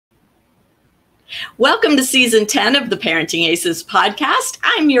Welcome to Season 10 of the Parenting Aces Podcast.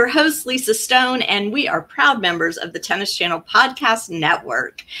 I'm your host, Lisa Stone, and we are proud members of the Tennis Channel Podcast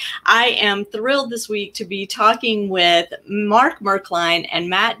Network. I am thrilled this week to be talking with Mark Merklein and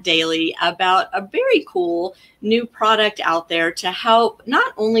Matt Daly about a very cool new product out there to help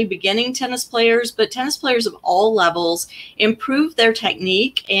not only beginning tennis players, but tennis players of all levels improve their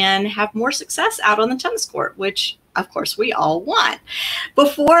technique and have more success out on the tennis court, which of course we all want.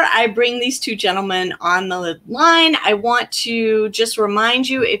 Before I bring these two gentlemen on the line, I want to just remind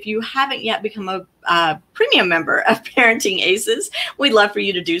you, if you haven't yet become a premium member of Parenting Aces, we'd love for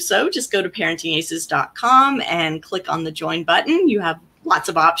you to do so. Just go to parentingaces.com and click on the join button. You have lots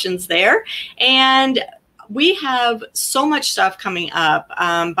of options there. And we have so much stuff coming up.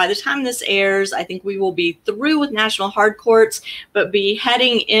 By the time this airs, I think we will be through with national hard courts, but be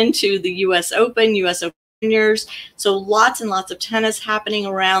heading into the US Open Juniors. So lots and lots of tennis happening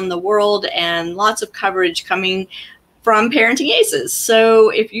around the world and lots of coverage coming from Parenting Aces. So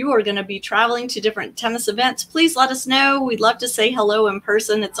if you are going to be traveling to different tennis events, please let us know. We'd love to say hello in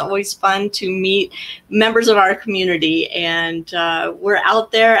person. It's always fun to meet members of our community. And we're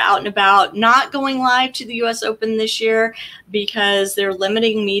out there, out and about, not going live to the US Open this year because they're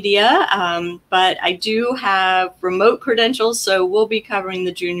limiting media. But I do have remote credentials, so we'll be covering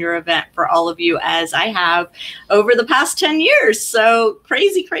the junior event for all of you, as I have over the past 10 years. So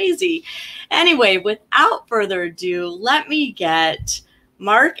crazy, crazy. Anyway, without further ado, let me get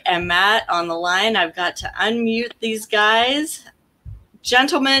Mark and Matt on the line. I've got to unmute these guys.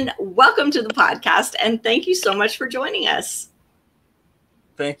 Gentlemen, welcome to the podcast, and thank you so much for joining us.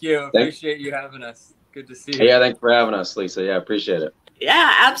 Thank you. Appreciate you having us. Good to see you. Yeah, thanks for having us, Lisa. Yeah, appreciate it.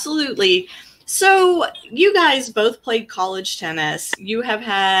 Yeah, absolutely. So you guys both played college tennis. You have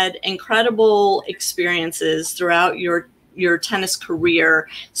had incredible experiences throughout your tennis career,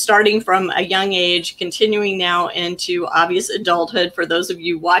 starting from a young age, continuing now into obvious adulthood. For those of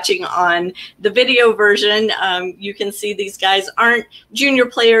you watching on the video version, you can see these guys aren't junior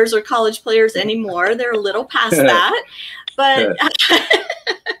players or college players anymore. They're a little past that. But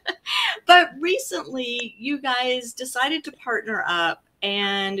but recently, you guys decided to partner up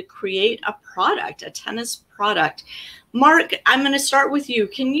and create a product, a tennis product. Mark, I'm going to start with you.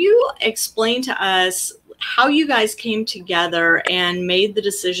 Can you explain to us how you guys came together and made the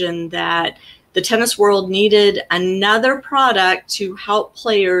decision that the tennis world needed another product to help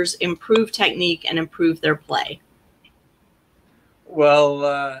players improve technique and improve their play?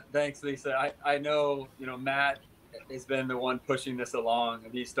 Well, thanks, Lisa. I know, Matt has been the one pushing this along,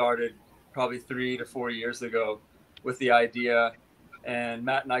 and he started probably 3 to 4 years ago with the idea. And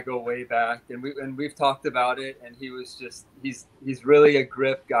Matt and I go way back, and we've talked about it. And he was just he's really a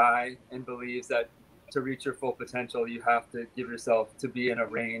grip guy and believes that to reach your full potential, you have to give yourself to be in a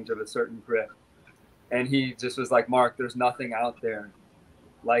range of a certain grip. And he just was like, Mark, there's nothing out there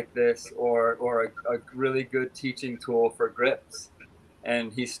like this or a really good teaching tool for grips.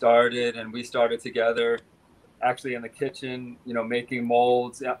 And he started, and we started together actually in the kitchen, making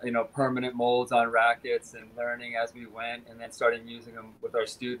molds, permanent molds on rackets and learning as we went, and then starting using them with our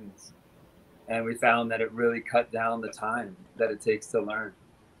students. And we found that it really cut down the time that it takes to learn.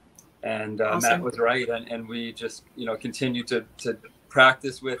 And awesome. Matt was right. And we just, continue to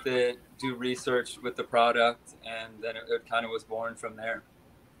practice with it, do research with the product, and then it kind of was born from there.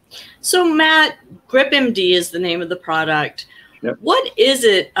 So Matt, GripMD is the name of the product. Yep. What is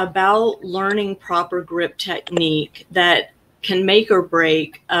it about learning proper grip technique that can make or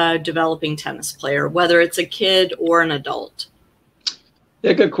break a developing tennis player, whether it's a kid or an adult?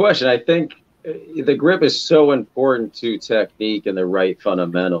 Yeah, good question. I think the grip is so important to technique and the right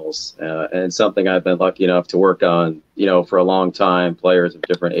fundamentals, and something I've been lucky enough to work on, for a long time, players of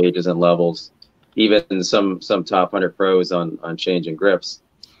different ages and levels, even some top 100 pros on changing grips.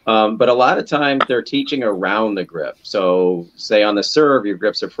 But a lot of times they're teaching around the grip. So say on the serve, your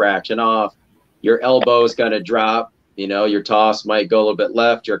grip's a fraction off, your elbow's going to drop, your toss might go a little bit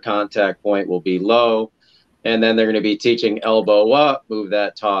left, your contact point will be low. And then they're going to be teaching elbow up, move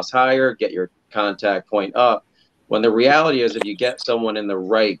that toss higher, get your contact point up. When the reality is, if you get someone in the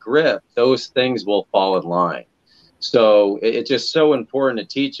right grip, those things will fall in line. So it's just so important to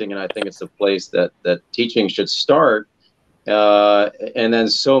teaching. And I think it's the place that teaching should start. And then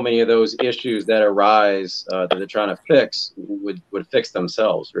so many of those issues that arise that they're trying to fix would fix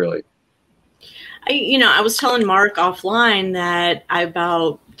themselves, really. I was telling Mark offline that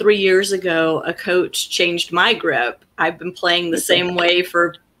about 3 years ago, a coach changed my grip. I've been playing the same way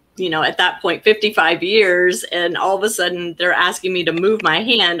for, at that point, 55 years. And all of a sudden they're asking me to move my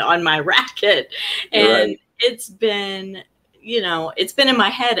hand on my racket. And It's been it's been in my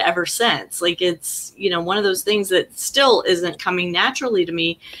head ever since. Like, it's, one of those things that still isn't coming naturally to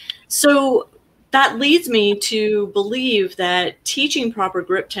me. So that leads me to believe that teaching proper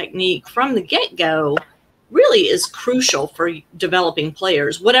grip technique from the get-go really is crucial for developing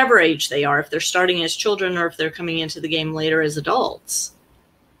players, whatever age they are, if they're starting as children or if they're coming into the game later as adults.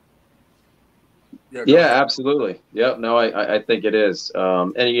 Yeah, absolutely. Yep. No, I think it is.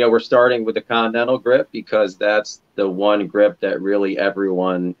 And, we're starting with the Continental grip because that's the one grip that really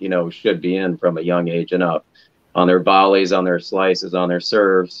everyone, should be in from a young age and up, on their volleys, on their slices, on their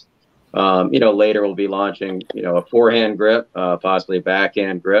serves. Later we'll be launching, a forehand grip, possibly a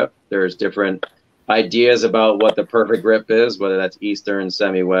backhand grip. There's different ideas about what the perfect grip is, whether that's Eastern,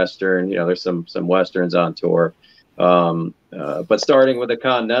 semi-Western, there's some Westerns on tour. But starting with the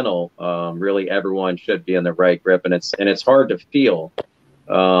Continental, really everyone should be in the right grip, and it's hard to feel.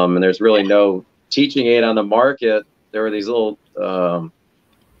 And there's really no teaching aid on the market. There are these little,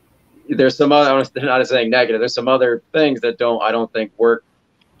 there's some other, I'm not saying negative, there's some other things that I don't think work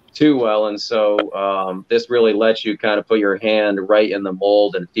too well. And so this really lets you kind of put your hand right in the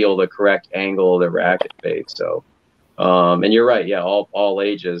mold and feel the correct angle of the racket face. So, and you're right. Yeah. All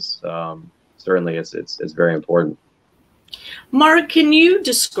ages, certainly it's very important. Mark, can you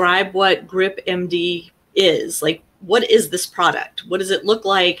describe what Grip MD is? Like, what is this product? What does it look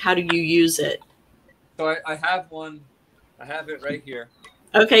like? How do you use it? So I have one. I have it right here.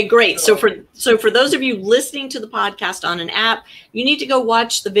 Okay, great. So for those of you listening to the podcast on an app, you need to go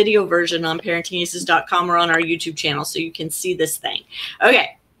watch the video version on ParentingAces.com or on our YouTube channel so you can see this thing.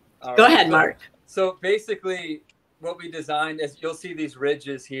 Okay, go ahead, Mark. So basically what we designed is you'll see these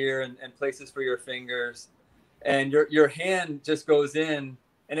ridges here and places for your fingers, and your hand just goes in,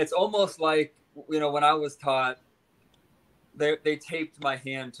 and it's almost like, when I was taught, they taped my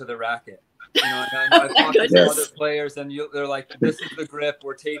hand to the racket. And I've talked to some other players, and they're like, this is the grip,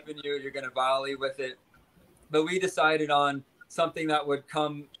 we're taping you, you're going to volley with it. But we decided on something that would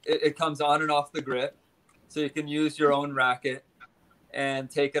it comes on and off the grip, so you can use your own racket and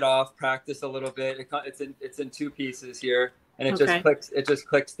take it off, practice a little bit. It's in two pieces here, and it just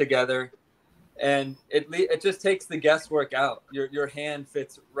clicks together, and it just takes the guesswork out. Your hand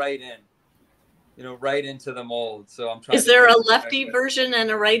fits right in. Right into the mold. So I'm trying. Is there a lefty version and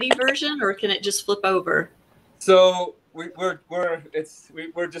a righty version, or can it just flip over? So we're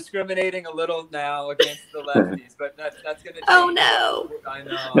discriminating a little now against the lefties, but that's going to change. Oh no! I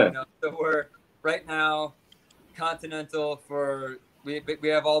know. So we're right now Continental we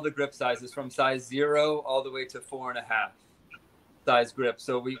have all the grip sizes from size 0 all the way to 4.5 size grip.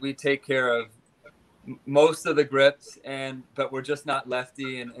 So we take care of most of the grips, but we're just not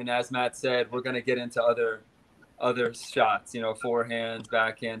lefty, and as Matt said, we're going to get into other shots, forehands,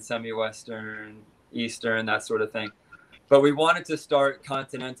 backhand, semi-Western, Eastern, that sort of thing. But we wanted to start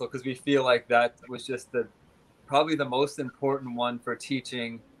Continental because we feel like that was just probably the most important one for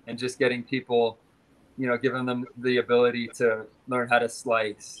teaching and just getting people, giving them the ability to learn how to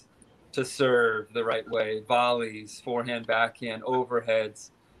slice, to serve the right way, volleys, forehand, backhand, overheads,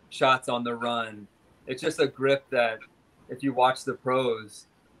 shots on the run. It's just a grip that if you watch the pros,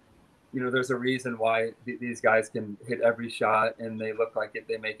 there's a reason why these guys can hit every shot and they look like it.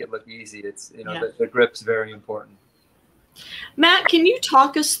 They make it look easy. It's, the grip's very important. Matt, can you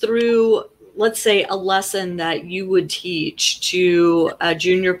talk us through, let's say, a lesson that you would teach to a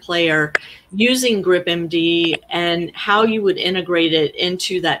junior player using Grip MD and how you would integrate it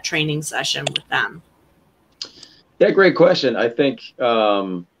into that training session with them? Yeah, great question. I think,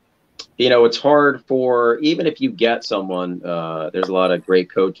 it's hard even if you get someone, there's a lot of great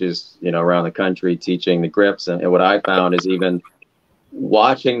coaches, around the country teaching the grips. And what I found is even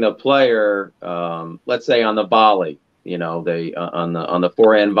watching the player, let's say on the volley, they on the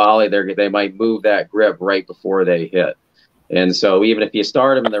forehand volley, they might move that grip right before they hit. And so even if you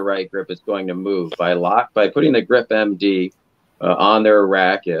start them in the right grip, it's going to move. By putting the Grip MD on their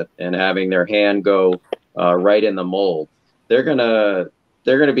racket and having their hand go right in the mold, they're going to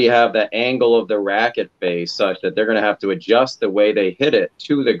have the angle of the racket face such that they're going to have to adjust the way they hit it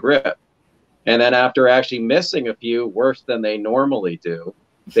to the grip. And then after actually missing a few worse than they normally do,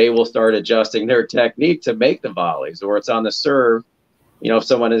 they will start adjusting their technique to make the volleys. Or it's on the serve. If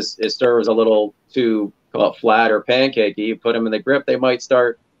someone his serve is a little too flat or pancakey, you put them in the grip, they might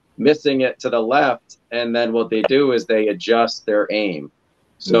start missing it to the left. And then what they do is they adjust their aim.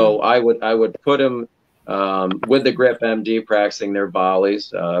 So I would put them with the Grip MD, practicing their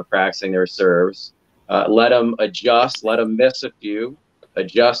volleys, practicing their serves, let them adjust, let them miss a few,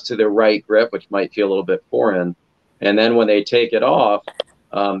 adjust to the right grip, which might feel a little bit foreign. And then when they take it off,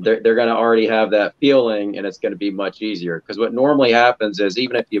 they're going to already have that feeling, and it's going to be much easier. Because what normally happens is,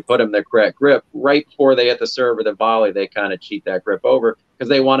 even if you put them in the correct grip, right before they hit the serve or the volley, they kind of cheat that grip over because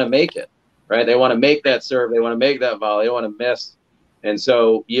they want to make it, right? They want to make that serve. They want to make that volley. They want to miss. And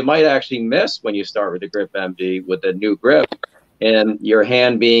so you might actually miss when you start with the grip MD with a new grip, and your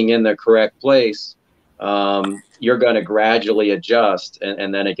hand being in the correct place. You're going to gradually adjust,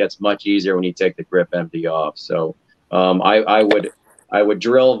 and then it gets much easier when you take the grip MD off. So I would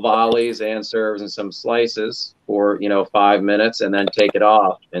drill volleys and serves and some slices for 5 minutes, and then take it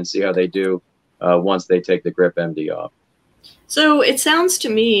off and see how they do once they take the grip MD off. So it sounds to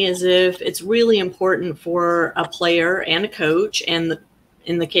me as if it's really important for a player and a coach, and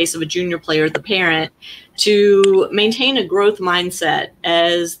in the case of a junior player, the parent, to maintain a growth mindset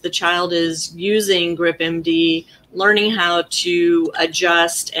as the child is using grip MD, learning how to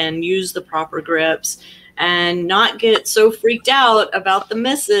adjust and use the proper grips, and not get so freaked out about the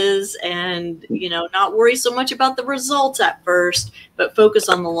misses, and not worry so much about the results at first, but focus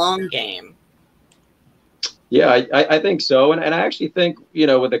on the long game. Yeah, I think so. And I actually think,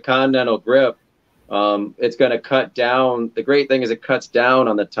 with the Continental grip, it's going to cut down. The great thing is it cuts down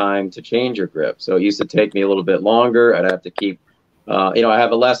on the time to change your grip. So it used to take me a little bit longer. I'd have to keep, I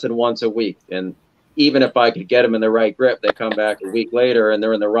have a lesson once a week. And even if I could get them in the right grip, they come back a week later and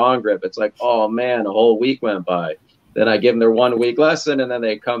they're in the wrong grip. It's like, oh man, a whole week went by. Then I give them their 1 week lesson, and then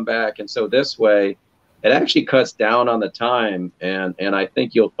they come back. And so this way, it actually cuts down on the time. And I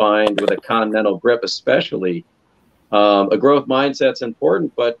think you'll find with a Continental grip especially, a growth mindset's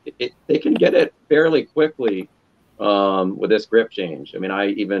important, but they can get it fairly quickly with this grip change. I mean, I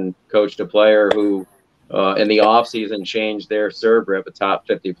even coached a player who in the off season changed their serve grip, a top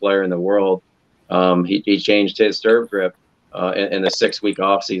 50 player in the world. He changed his serve grip in the 6 week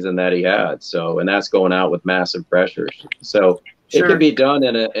off season that he had. So, and that's going out with massive pressures. So It can be done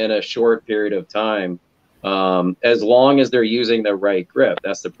in a short period of time, as long as they're using the right grip.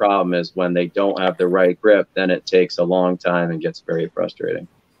 That's the problem, is when they don't have the right grip, then it takes a long time and gets very frustrating.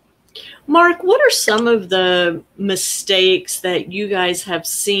 Mark, what are some of the mistakes that you guys have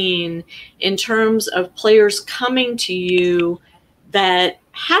seen in terms of players coming to you that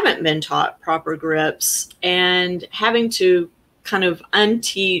haven't been taught proper grips and having to kind of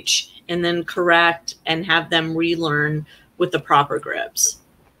unteach and then correct and have them relearn with the proper grips?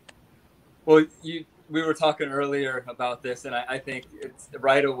 Well, we were talking earlier about this, and I think it's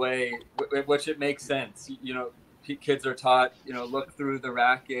right away, which it makes sense. Kids are taught, look through the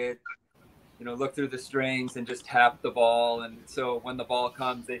racket, look through the strings and just tap the ball. And so when the ball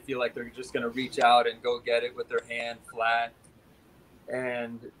comes, they feel like they're just going to reach out and go get it with their hand flat.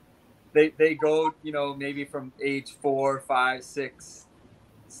 And they go, maybe from age 4, 5, 6,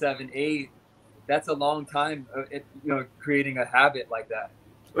 7, 8. That's a long time, creating a habit like that.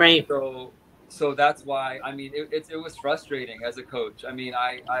 Right. So that's why, it was frustrating as a coach.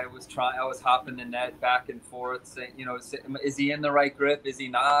 I was hopping the net back and forth saying, is he in the right grip? Is he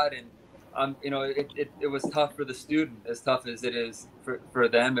not? And, it was tough for the student, as tough as it is for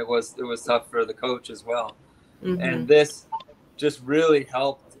them. It was tough for the coach as well. Mm-hmm. And this just really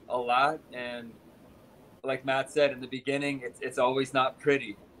helped a lot. And like Matt said in the beginning, it's always not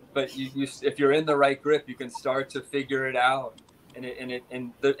pretty, but if you're in the right grip, you can start to figure it out. And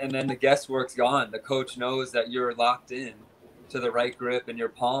then the guesswork's gone. The coach knows that you're locked in to the right grip and your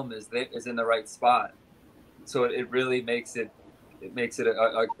palm is in the right spot. So it really makes it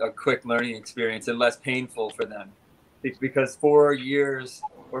a quick learning experience and less painful for them, because 4 years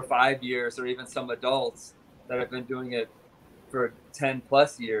or 5 years, or even some adults that have been doing it for 10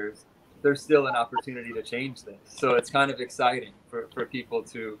 plus years, there's still an opportunity to change this. So it's kind of exciting for people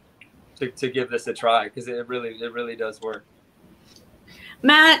to give this a try, because it really does work.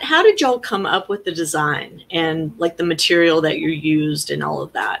 Matt, how did y'all come up with the design and like the material that you used and all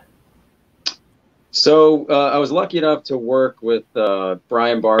of that? So I was lucky enough to work with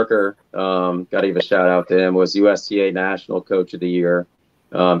Brian Barker. Got to give a shout out to him. Was USTA National Coach of the Year.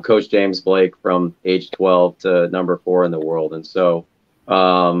 Coach James Blake from age 12 to number 4 in the world. And so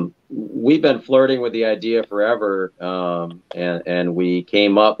we've been flirting with the idea forever. And we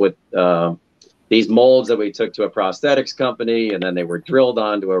came up with these molds that we took to a prosthetics company, and then they were drilled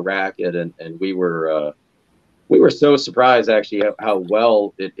onto a racket. And we were so surprised actually how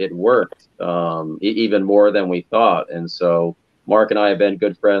well it worked, even more than we thought. And so Mark and I have been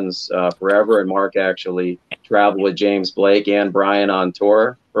good friends forever. And Mark actually traveled with James Blake and Brian on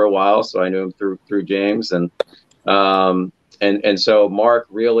tour for a while, so I knew him through James. And so Mark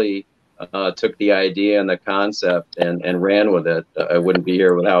really took the idea and the concept and ran with it. I wouldn't be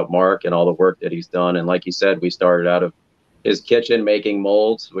here without Mark and all the work that he's done. And like you said, we started out of his kitchen making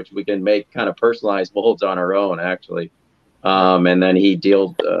molds, which we can make kind of personalized molds on our own, actually. And then he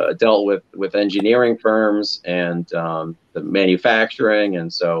dealt with engineering firms and the manufacturing.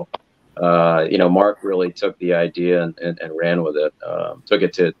 And so, Mark really took the idea and ran with it, took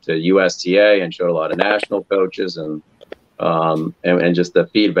it to USTA and showed a lot of national coaches, and just the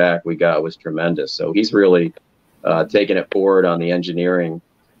feedback we got was tremendous. So he's really taken it forward on the engineering,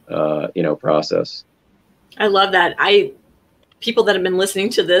 process. I love that. People that have been listening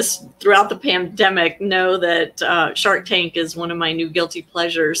to this throughout the pandemic know that Shark Tank is one of my new guilty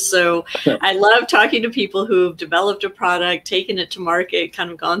pleasures. So I love talking to people who've developed a product, taken it to market, kind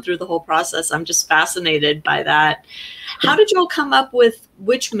of gone through the whole process. I'm just fascinated by that. How did you all come up with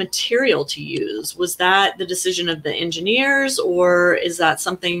which material to use? Was that the decision of the engineers, or is that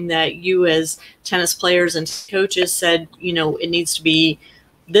something that you as tennis players and coaches said, it needs to be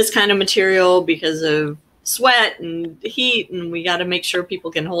this kind of material because of sweat and heat, and we got to make sure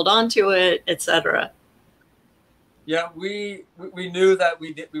people can hold on to it, etc.? Yeah, we knew that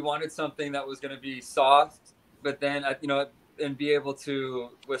we wanted something that was going to be soft, but then and be able to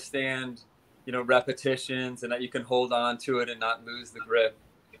withstand repetitions, and that you can hold on to it and not lose the grip.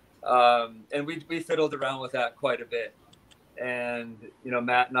 And we fiddled around with that quite a bit. And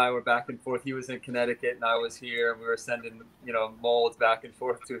Matt and I were back and forth. He was in Connecticut and I was here, and we were sending molds back and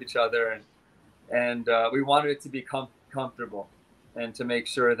forth to each other, and we wanted it to be comfortable, and to make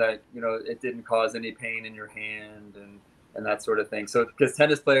sure that it didn't cause any pain in your hand and that sort of thing. So because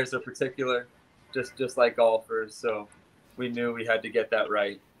tennis players are particular, just like golfers, so we knew we had to get that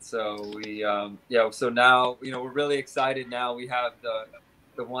right. So we so now we're really excited. Now we have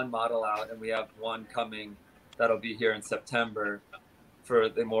the one model out, and we have one coming that'll be here in September for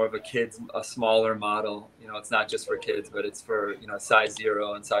the more of a smaller model. It's not just for kids, but it's for size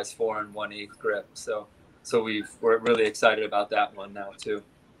 0 and size 4 and 1/8 grip. So we're really excited about that one now too.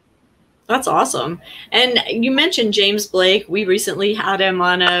 That's awesome. And you mentioned James Blake. We recently had him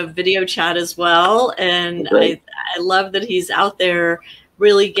on a video chat as well, and I love that he's out there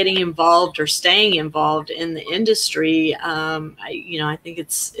really getting involved or staying involved in the industry. I think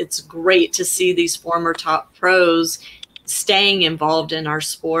it's great to see these former top pros staying involved in our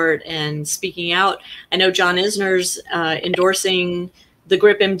sport and speaking out. I know John Isner's endorsing the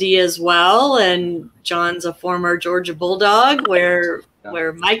Grip MD as well, and John's a former Georgia Bulldog, where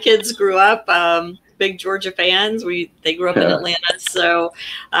my kids grew up. Big Georgia fans. They grew up in Atlanta, so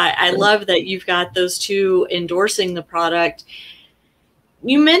I love that you've got those two endorsing the product.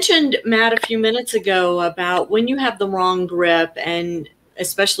 You mentioned, Matt, a few minutes ago about when you have the wrong grip, and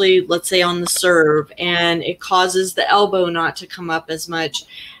especially, let's say, on the serve, and it causes the elbow not to come up as much.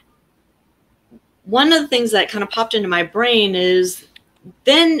 One of the things that kind of popped into my brain is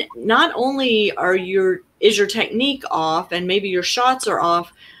then not only is your technique off and maybe your shots are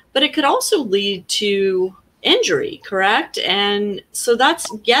off, but it could also lead to injury, correct? And so that's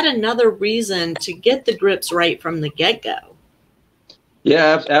yet another reason to get the grips right from the get-go.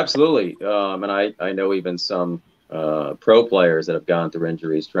 Yeah, absolutely. And I know even some pro players that have gone through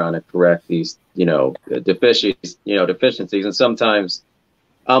injuries trying to correct these, deficiencies. And sometimes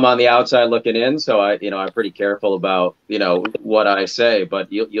I'm on the outside looking in, so I'm pretty careful about, what I say.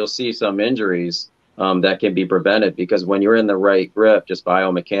 But you'll see some injuries that can be prevented, because when you're in the right grip, just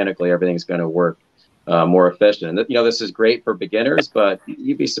biomechanically, everything's going to work more efficient. And, this is great for beginners, but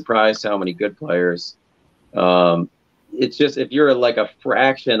you'd be surprised how many good players. It's just, if you're like a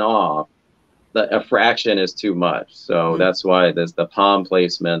fraction off, a fraction is too much. So that's why there's the palm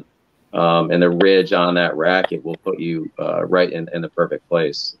placement and the ridge on that racket will put you right in the perfect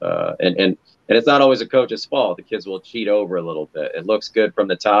place. And it's not always a coach's fault. The kids will cheat over a little bit. It looks good from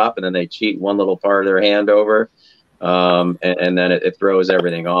the top, and then they cheat one little part of their hand over, and then it throws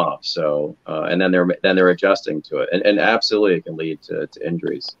everything off. So and then they're adjusting to it, and absolutely it can lead to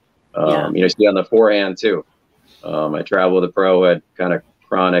injuries. You see on the forehand too. I traveled with a pro who had kind of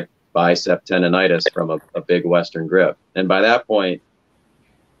chronic bicep tendonitis from a big Western grip. And by that point,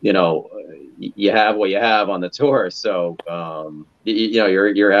 you have what you have on the tour. So,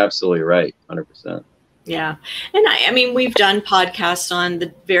 you're absolutely right. 100%. Yeah. And I mean, we've done podcasts on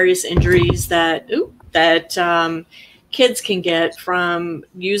the various injuries that kids can get from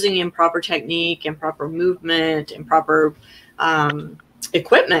using improper technique, improper movement, improper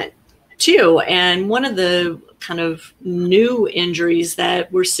equipment too. And one of the kind of new injuries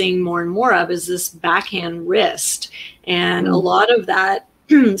that we're seeing more and more of is this backhand wrist. And a lot of that,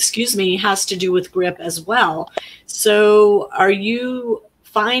 has to do with grip as well. So are you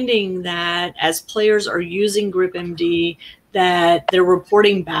finding that as players are using Grip MD, that they're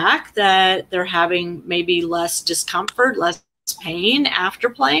reporting back that they're having maybe less discomfort, less pain after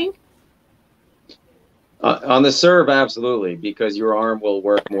playing? On the serve, absolutely, because your arm will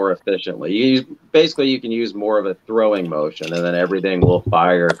work more efficiently. Basically, you can use more of a throwing motion, and then everything will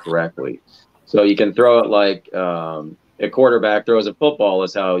fire correctly. So you can throw it like a quarterback throws a football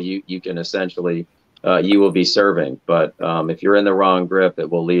is how you can essentially you will be serving. But if you're in the wrong grip,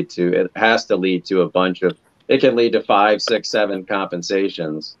 it has to lead to a bunch of, it can lead to 5, 6, 7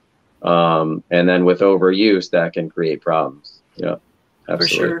 compensations. And then with overuse, that can create problems. Yeah, absolutely. For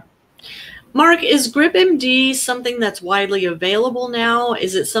sure. Mark, is GripMD something that's widely available now?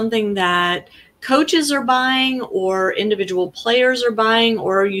 Is it something that coaches are buying or individual players are buying,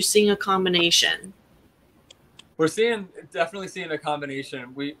 or are you seeing a combination? We're definitely seeing a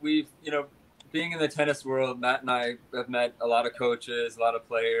combination. We've, being in the tennis world, Matt and I have met a lot of coaches, a lot of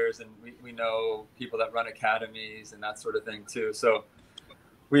players, and we know people that run academies and that sort of thing too. So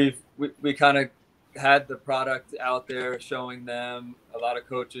we kind of had the product out there showing them. A lot of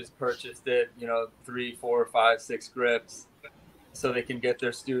coaches purchased it, 3, 4, 5, 6 grips so they can get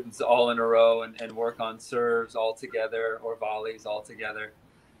their students all in a row and work on serves all together or volleys all together.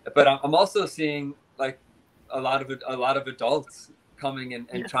 But I'm also seeing like a lot of adults coming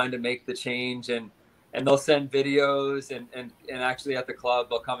and trying to make the change, and they'll send videos and actually at the club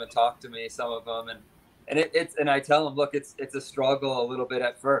they'll come and talk to me, some of them, and I tell them, look, it's a struggle a little bit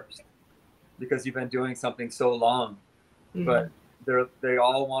at first because you've been doing something so long, but they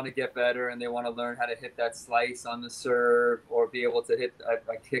all want to get better and they want to learn how to hit that slice on the serve or be able to hit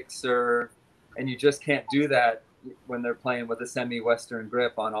a kick serve, and you just can't do that when they're playing with a semi-Western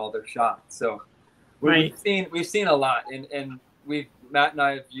grip on all their shots. So we've seen a lot, and Matt and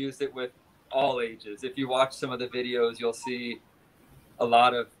I have used it with all ages. If you watch some of the videos, you'll see a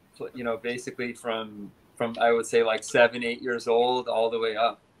lot of, basically from I would say like 7, 8 years old all the way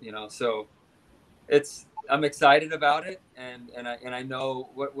up, so I'm excited about it, and I know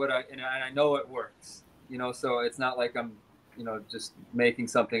I know it works, so it's not like I'm, just making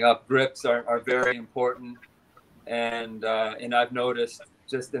something up. Grips are very important, and I've noticed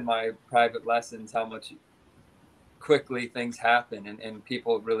just in my private lessons how much quickly things happen and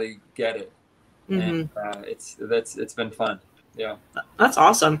people really get it. And it's been fun. Yeah, that's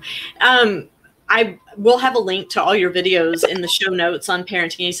awesome. I will have a link to all your videos in the show notes on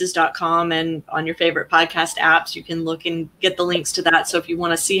parentingaces.com and on your favorite podcast apps. You can look and get the links to that. So if you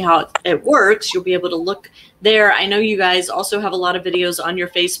want to see how it works, you'll be able to look there. I know you guys also have a lot of videos on your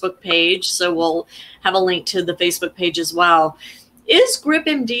Facebook page, so we'll have a link to the Facebook page as well. Is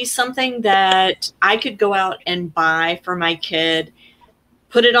GripMD something that I could go out and buy for my kid,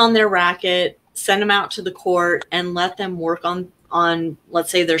 put it on their racket, send them out to the court, and let them work on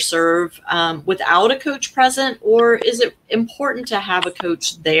let's say their serve without a coach present? Or is it important to have a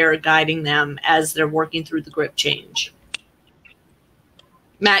coach there guiding them as they're working through the grip change?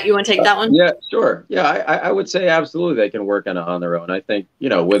 Matt, you want to take that one? Yeah, sure. Yeah, I would say absolutely they can work on their own. I think,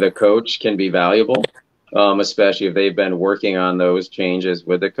 with a coach can be valuable, especially if they've been working on those changes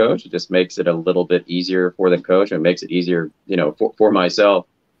with the coach. It just makes it a little bit easier for the coach. It makes it easier, for myself.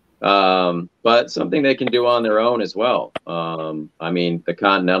 But something they can do on their own as well. The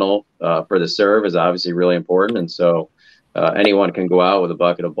Continental for the serve is obviously really important. And so anyone can go out with a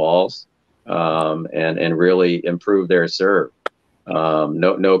bucket of balls and really improve their serve.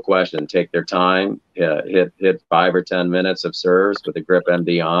 No question. Take their time, hit 5 or 10 minutes of serves with the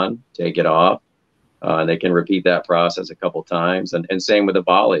GripMD on, take it off. And they can repeat that process a couple times. And same with the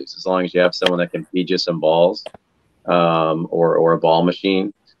volleys, as long as you have someone that can feed you some balls or a ball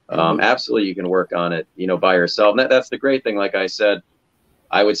machine. Absolutely, you can work on it, by yourself. And that's the great thing. Like I said,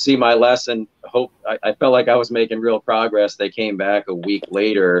 I would see my lesson. I felt like I was making real progress. They came back a week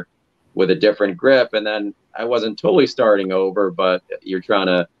later with a different grip, and then I wasn't totally starting over, but you're trying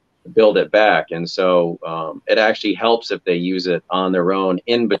to build it back. And so it actually helps if they use it on their own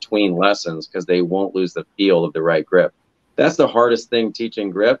in between lessons, because they won't lose the feel of the right grip. That's the hardest thing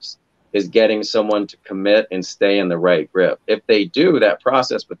teaching grips, is getting someone to commit and stay in the right grip. If they do, that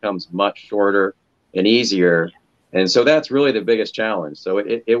process becomes much shorter and easier. And so that's really the biggest challenge. So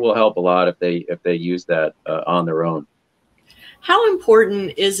it will help a lot if they use that on their own. How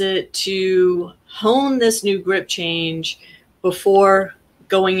important is it to hone this new grip change before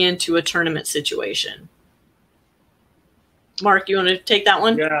going into a tournament situation? Mark, you want to take that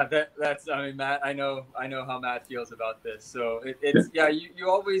one? Yeah, that's. Matt, I know how Matt feels about this. So you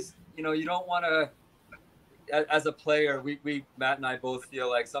always, you don't want to. As a player, Matt and I both feel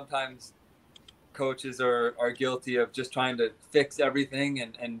like sometimes coaches are guilty of just trying to fix everything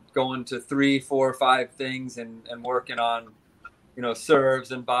and going to 3, 4, 5 things and working on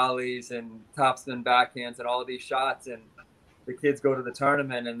serves and volleys and topspin backhands and all of these shots, and the kids go to the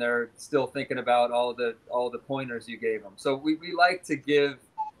tournament and they're still thinking about all the pointers you gave them. So we like to give,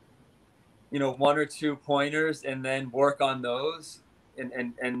 one or two pointers and then work on those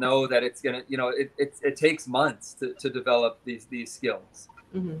and know that it's going to, it takes months to develop these skills.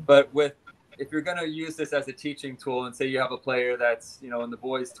 Mm-hmm. But if you're going to use this as a teaching tool, and say you have a player that's, in the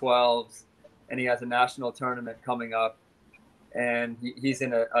boys 12s and he has a national tournament coming up and he's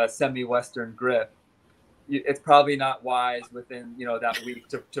in a semi-Western grip, it's probably not wise within, that week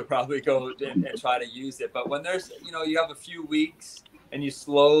to probably go and try to use it. But when there's, you have a few weeks and you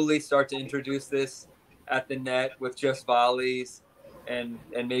slowly start to introduce this at the net with just volleys and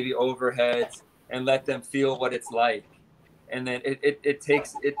maybe overheads, and let them feel what it's like. And then it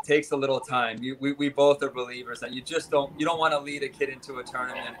takes a little time. We both are believers that you don't want to lead a kid into a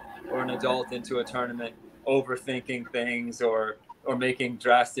tournament or an adult into a tournament overthinking things or making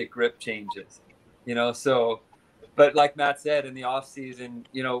drastic grip changes. So, but like Matt said, in the off season,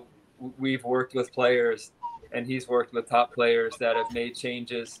 we've worked with players, and he's worked with top players that have made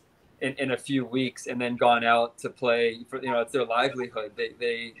changes in a few weeks and then gone out to play for, it's their livelihood.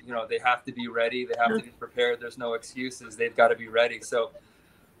 They have to be ready. They have to be prepared. There's no excuses. They've got to be ready. So,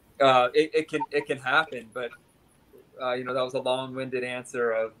 it can happen, but that was a long-winded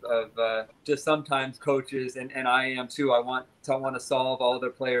answer of just sometimes coaches, and I am too. I want to solve all their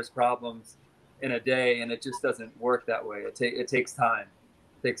players' problems in a day, and it just doesn't work that way. It takes time.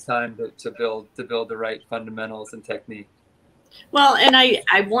 It takes time to build the right fundamentals and technique. Well, and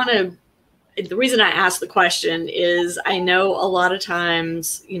I want to, the reason I asked the question is I know a lot of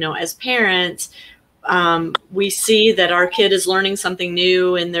times, as parents, we see that our kid is learning something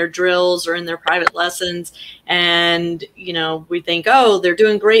new in their drills or in their private lessons. And, we think, oh, they're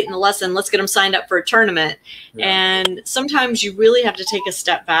doing great in the lesson. Let's get them signed up for a tournament. Yeah. And sometimes you really have to take a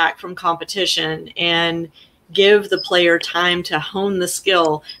step back from competition and give the player time to hone the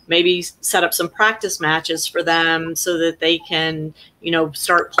skill, maybe set up some practice matches for them so that they can,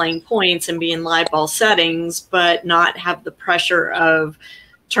 start playing points and be in live ball settings, but not have the pressure of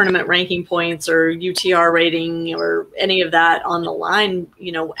tournament ranking points or UTR rating or any of that on the line,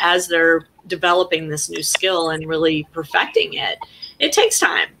 as they're developing this new skill and really perfecting it. It takes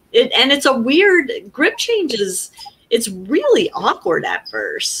time. And it's a weird grip changes. It's really awkward at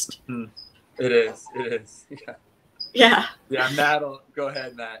first. Mm-hmm. It is. Yeah. Matt, go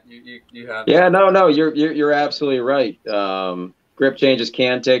ahead, Matt. You have. Yeah, no, you're absolutely right. Grip changes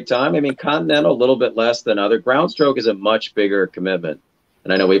can take time. I mean, Continental a little bit less than other. Ground stroke is a much bigger commitment,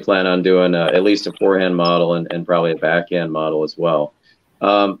 and I know we plan on doing at least a forehand model and probably a backhand model as well.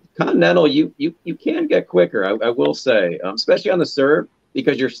 Continental, you can get quicker. I will say, especially on the serve,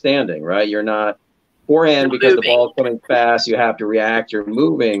 because you're standing, right? You're not forehand because the ball's coming fast. You have to react. You're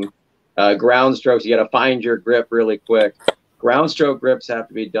moving. Ground strokes, you got to find your grip really quick. Ground stroke grips have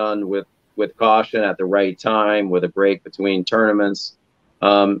to be done with caution at the right time, with a break between tournaments.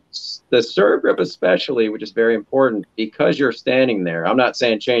 The serve grip especially, which is very important because you're standing there. I'm not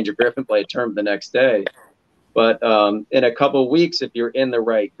saying change your grip and play a tournament the next day, but in a couple of weeks, if you're in the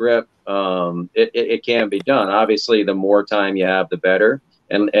right grip, it can be done. Obviously, the more time you have, the better.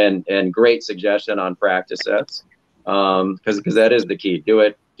 And great suggestion on practice sets, because that is the key. Do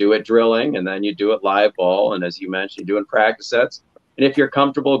it drilling, and then you do it live ball. And as you mentioned, doing practice sets. And if you're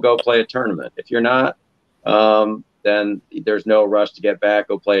comfortable, go play a tournament. If you're not, then there's no rush to get back.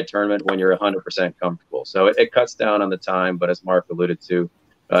 Go play a tournament when you're 100% comfortable. So it cuts down on the time, but as Mark alluded to,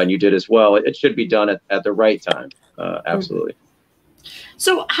 and you did as well, it should be done at the right time. Absolutely.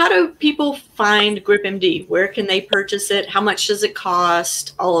 So how do people find Grip MD? Where can they purchase it? How much does it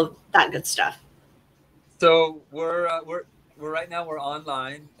cost? All of that good stuff. So we're right now we're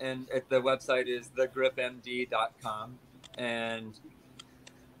online, and the website is thegripmd.com, and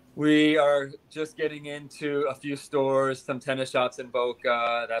we are just getting into a few stores, some tennis shops in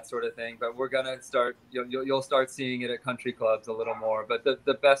Boca, that sort of thing. But we're gonna start. You'll start seeing it at country clubs a little more. But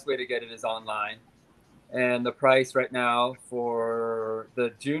the best way to get it is online. And the price right now for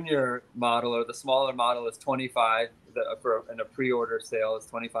the junior model or the smaller model is $25. And a pre-order sale is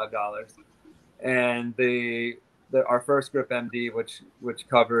 $25. And our first Grip MD, which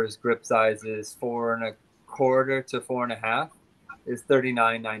covers grip sizes 4 1/4 to 4 1/2, is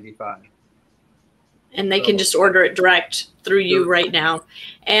 $39.95. And they can just order it direct through you right now.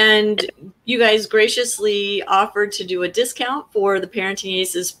 And you guys graciously offered to do a discount for the Parenting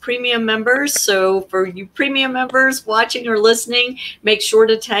Aces premium members. So for you premium members watching or listening, make sure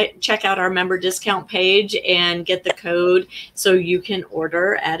to check out our member discount page and get the code so you can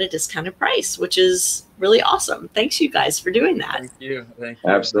order at a discounted price, which is really awesome. Thanks, you guys, for doing that. Thank you. Thank you.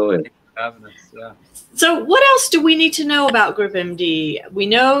 Absolutely. Thank you for having us. Yeah. So what else do we need to know about GripMD? We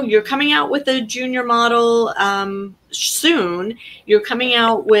know you're coming out with a junior model soon. You're coming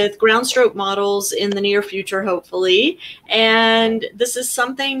out with ground stroke models in the near future, hopefully. And this is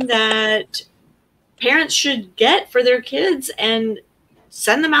something that parents should get for their kids and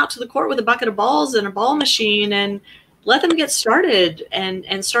send them out to the court with a bucket of balls and a ball machine and let them get started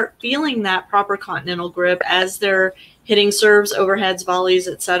and start feeling that proper continental grip as they're hitting serves, overheads, volleys,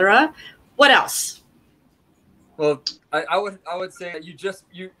 etc. What else? Well, I would say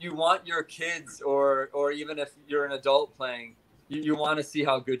you want your kids or even if you're an adult playing, you want to see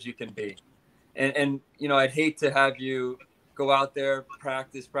how good you can be. And you know, I'd hate to have you go out there,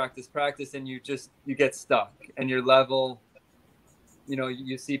 practice, and you get stuck and your level, you know,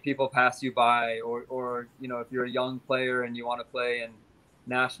 you see people pass you by or, you know, if you're a young player and you want to play in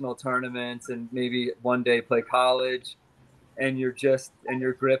national tournaments and maybe one day play college and your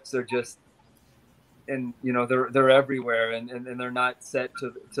grips are just, and you know they're everywhere and they're not set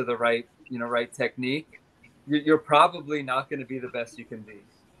to the right right technique, you're probably not going to be the best you can be.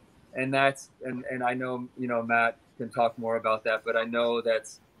 And that's and I know, you know, Matt can talk more about that, but I know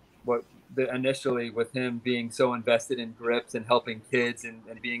that's what initially with him being so invested in grips and helping kids and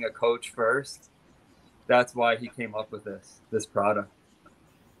being a coach first, that's why he came up with this product.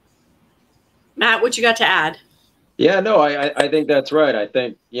 Matt, what you got to add? Yeah, no, I think that's right. I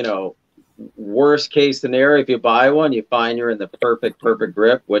think, you know, worst case scenario, if you buy one, you find you're in the perfect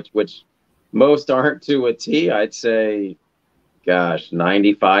grip, which most aren't to a T. I'd say, gosh,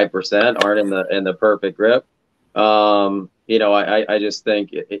 95% aren't in the perfect grip. You know, I just think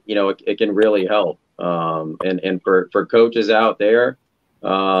it can really help. And for coaches out there, you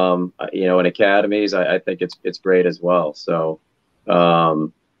know, in academies, I think it's great as well. So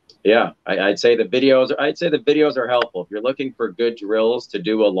yeah, I'd say the videos are helpful if you're looking for good drills to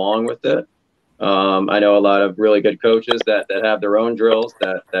do along with it. I know a lot of really good coaches that have their own drills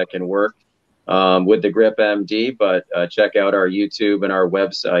that can work with the GripMD, but check out our YouTube and our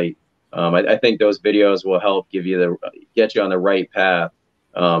website. I think those videos will help get you on the right path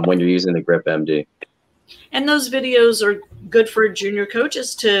when you're using the GripMD. And those videos are good for junior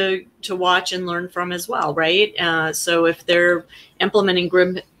coaches to watch and learn from as well, right? So if they're implementing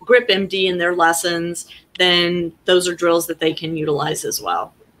GripMD in their lessons, then those are drills that they can utilize as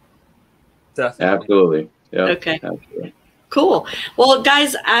well. Definitely. Absolutely. Yeah. Okay. Absolutely. Cool. Well,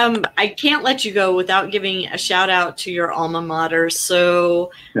 guys, I can't let you go without giving a shout out to your alma mater.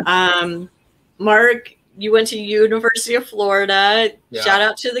 So, Mark, you went to University of Florida. Yeah. Shout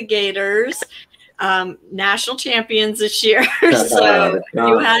out to the Gators. National champions this year. So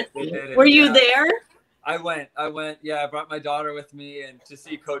were you there? I went. Yeah, I brought my daughter with me and to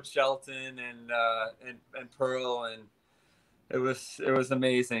see Coach Shelton and Pearl, and it was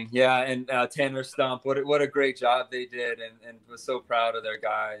amazing. Yeah, and Tanner Stump, what a great job they did, and was so proud of their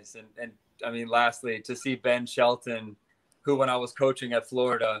guys. And I mean, lastly, to see Ben Shelton, who when I was coaching at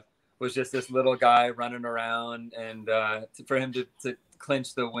Florida was just this little guy running around, and for him to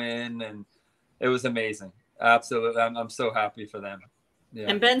clinch the win, and it was amazing. Absolutely, I'm so happy for them. Yeah.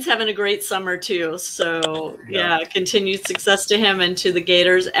 And Ben's having a great summer too. So yeah, continued success to him and to the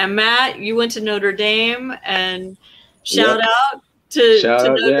Gators. And Matt, you went to Notre Dame, and shout out to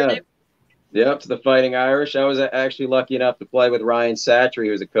Notre Dame. Yep, to the Fighting Irish. I was actually lucky enough to play with Ryan Satry,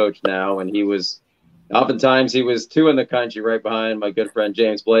 who's a coach now, and oftentimes he was 2 in the country, right behind my good friend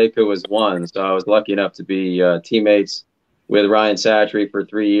James Blake, who was 1. So I was lucky enough to be teammates with Ryan Satry for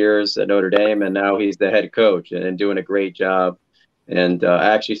 3 years at Notre Dame, and now he's the head coach and doing a great job. And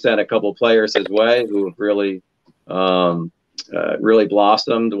I actually sent a couple players his way who have really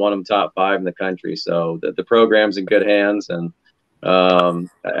blossomed, one of them top 5 in the country. So the program's in good hands, and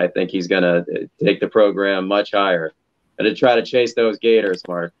I think he's going to take the program much higher and to try to chase those Gators,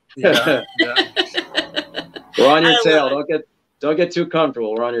 Mark. Yeah. We're on your tail. Don't get too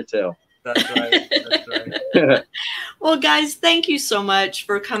comfortable. We're on your tail. That's right. That's right. Well, guys, thank you so much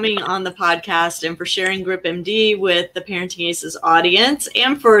for coming on the podcast and for sharing Grip MD with the Parenting Aces audience,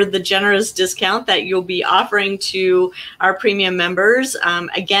 and for the generous discount that you'll be offering to our premium members.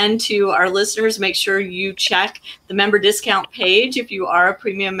 Again, to our listeners, make sure you check the member discount page if you are a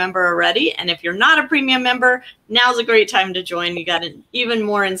premium member already. And if you're not a premium member, now's a great time to join. You got an even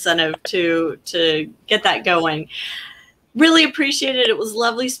more incentive to get that going. Really appreciate it. It was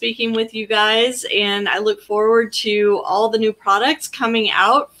lovely speaking with you guys, and I look forward to all the new products coming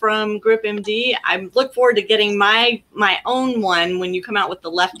out from Grip MD. I look forward to getting my own one when you come out with the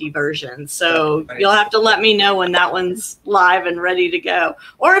lefty version. So you'll have to let me know when that one's live and ready to go.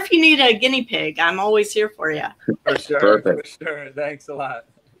 Or if you need a guinea pig, I'm always here for you. For sure. Perfect. For sure. Thanks a lot.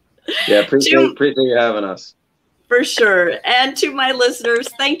 Yeah, appreciate you having us. For sure. And to my listeners,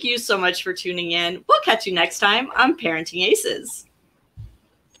 thank you so much for tuning in. We'll catch you next time on Parenting Aces.